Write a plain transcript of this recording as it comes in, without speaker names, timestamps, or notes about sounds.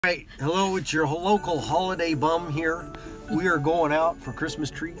Right, hello, it's your local holiday bum here. We are going out for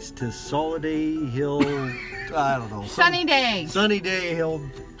Christmas trees to Soliday Hill, I don't know. Sunny Day Hill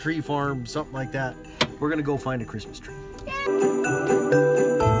Tree Farm, something like that. We're gonna go find a Christmas tree.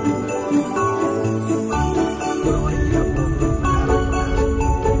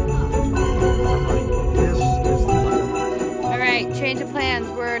 All right, change of plans.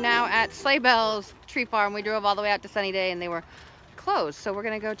 We're now at Sleigh Bells Tree Farm. We drove all the way out to Sunny Day and they were closed, so we're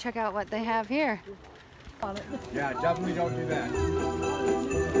gonna go check out what they have here. Yeah, definitely don't do that.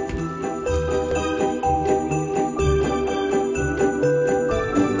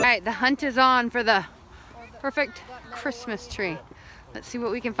 All right, the hunt is on for the perfect Christmas tree. Let's see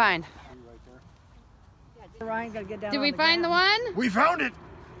what we can find. Did we find the one? We found it!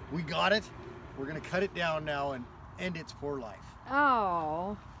 We got it. We're gonna cut it down now and end its poor life.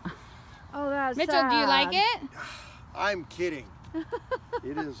 Oh. Oh, that's Mitchell, sad. do you like it? I'm kidding.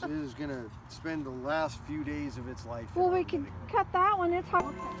 It is gonna spend the last few days of its life. Well, we can cut that one. It's hard.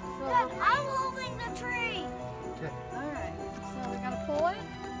 Look, I'm holding the tree. Okay. All right. So we gotta pull it.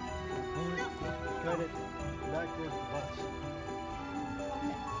 Cut it back towards the bus.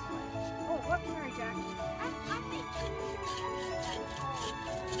 Oh, whoops, sorry, Jack.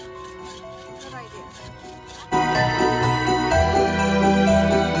 Good idea.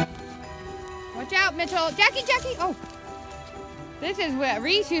 Watch out, Mitchell. Jackie! Oh, this is what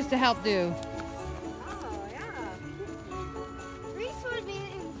Reese used to help do. Oh, yeah. Reese would be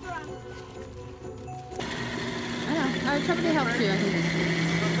in front. I know. Somebody helped too, I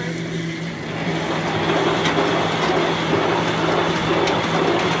think.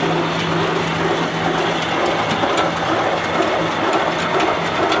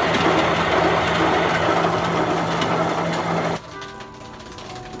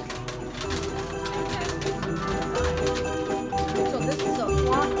 So this is a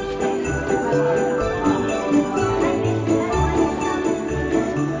flop.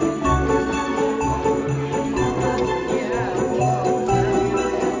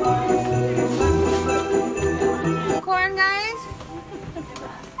 Corn, guys?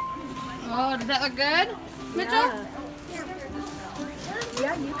 Oh, does that look good, Mitchell?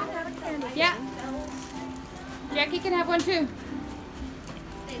 Yeah, you can have a candy. Yeah. Jackie can have one too.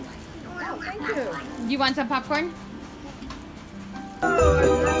 Oh, thank you. Do you want some popcorn? Oh,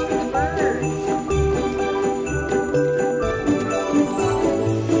 that's for the birds.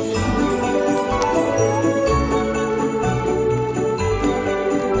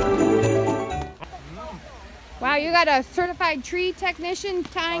 Wow, you got a certified tree technician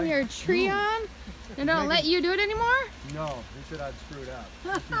tying your tree on? They don't let you do it anymore? No, he said I'd screw it up.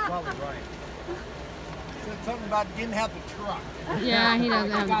 He's probably right. He said something about didn't have the truck. Yeah, he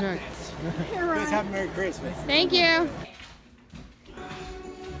doesn't have a truck. You guys have a Merry Christmas. Thank you.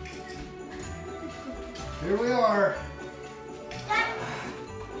 Here we are.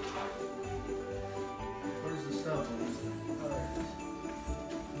 Where's the stuff?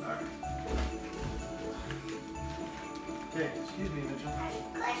 Alright. Okay, excuse me, Mitchell.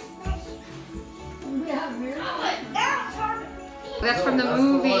 That's from the That's the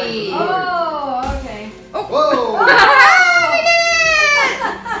movie. light. Oh, okay. Whoa!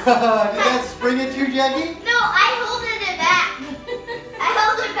 Did that spring at you, Jackie? No, I held it back. I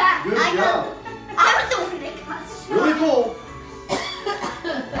held it back. Good job. I was the one that got shot. Really cool.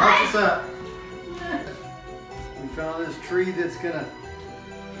 Watch this out. We found this tree that's gonna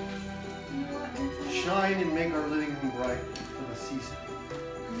shine and make our living room bright for the season.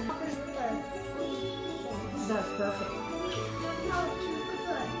 That's perfect.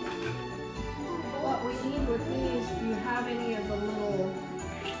 What we need with these, do you have any of the little...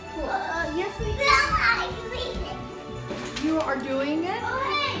 Yes, we do. I cleaned it. You are doing it? Oh,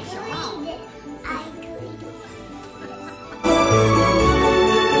 hey, cleaned it. I cleaned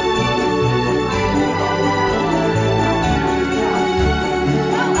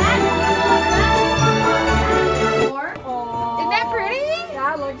More? Isn't that pretty?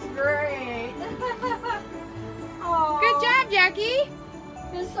 That looks great. Oh, Good job, Jackie.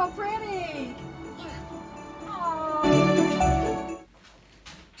 it's so pretty. Oh.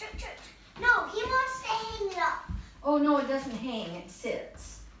 No, he wants to hang it up. Oh no, it doesn't hang, it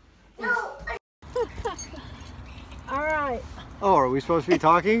sits. No. All right. Oh, are we supposed to be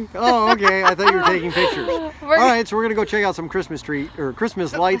talking? Oh, okay. I thought you were taking pictures. All right, so we're gonna go check out some Christmas tree or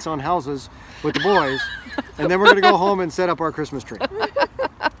Christmas lights on houses with the boys, and then we're gonna go home and set up our Christmas tree.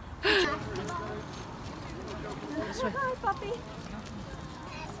 Hi, puppy.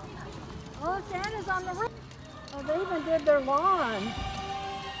 Oh, Santa's on the roof. Oh, they even did their lawn.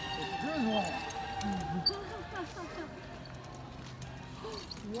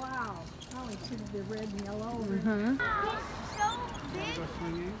 Wow. I only see the red and yellow. Mm-hmm. He's so big.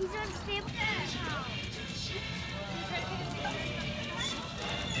 He's unstable.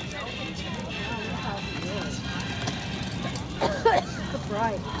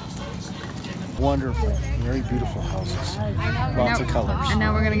 Right. Wonderful. Very beautiful houses. Lots of colors. And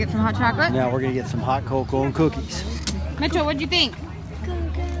now we're gonna get some hot chocolate. Now we're gonna get some hot cocoa and cookies. Mitchell, what'd you think?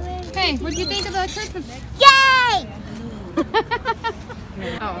 Hey, what'd you think of the Christmas? Yay!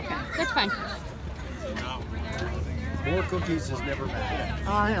 Oh, okay. That's fine. More cookies is never bad.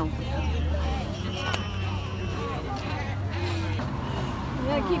 Oh, I know.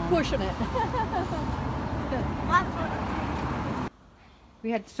 Yeah, keep pushing it. We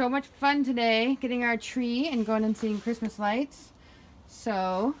had so much fun today getting our tree and going and seeing Christmas lights.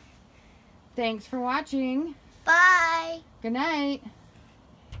 So, thanks for watching. Bye. Good night.